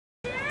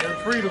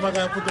freedom. I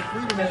gotta put the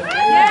freedom on.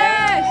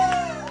 Yes!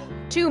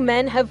 Two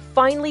men have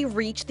finally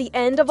reached the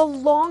end of a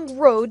long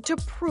road to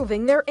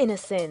proving their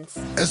innocence.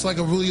 It's like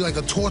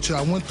a torture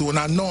I went through, and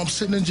I know I'm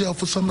sitting in jail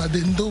for something I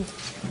didn't do.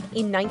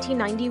 In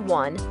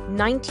 1991,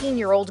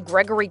 19-year-old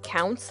Gregory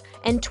Counts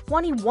and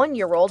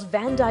 21-year-old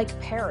Van Dyke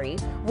Perry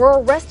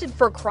were arrested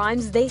for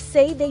crimes they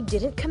say they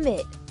didn't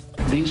commit.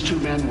 These two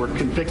men were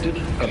convicted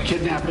of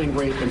kidnapping,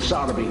 rape, and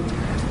sodomy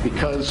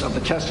because of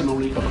the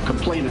testimony of a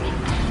complainant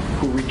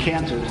who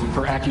recanted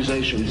her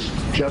accusations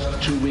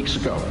just 2 weeks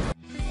ago.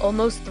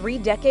 Almost 3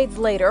 decades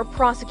later,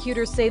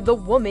 prosecutors say the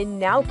woman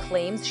now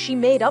claims she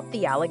made up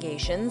the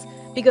allegations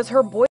because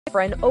her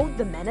boyfriend owed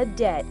the men a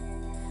debt.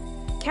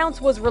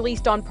 Counts was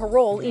released on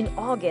parole in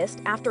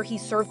August after he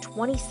served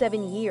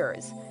 27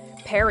 years.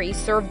 Perry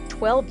served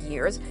 12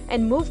 years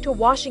and moved to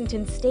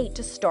Washington State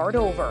to start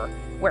over,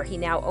 where he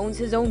now owns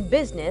his own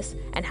business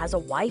and has a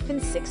wife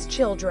and 6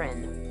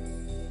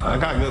 children. I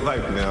got a good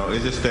life now.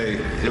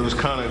 It was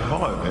kind of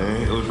hard,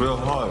 man. It was real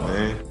hard,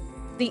 man.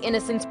 The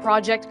Innocence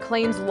Project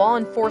claims law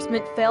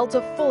enforcement failed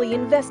to fully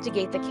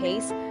investigate the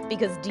case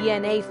because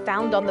DNA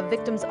found on the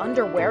victim's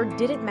underwear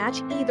didn't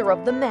match either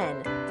of the men.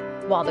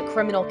 While the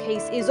criminal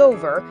case is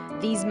over,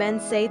 these men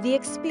say the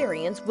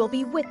experience will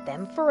be with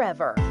them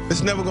forever.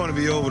 It's never going to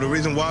be over. The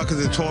reason why,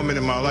 because it's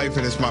tormenting my life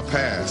and it's my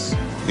past.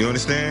 You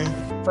understand?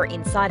 For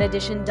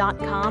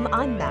InsideEdition.com,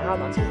 I'm Mara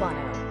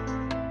Montubano.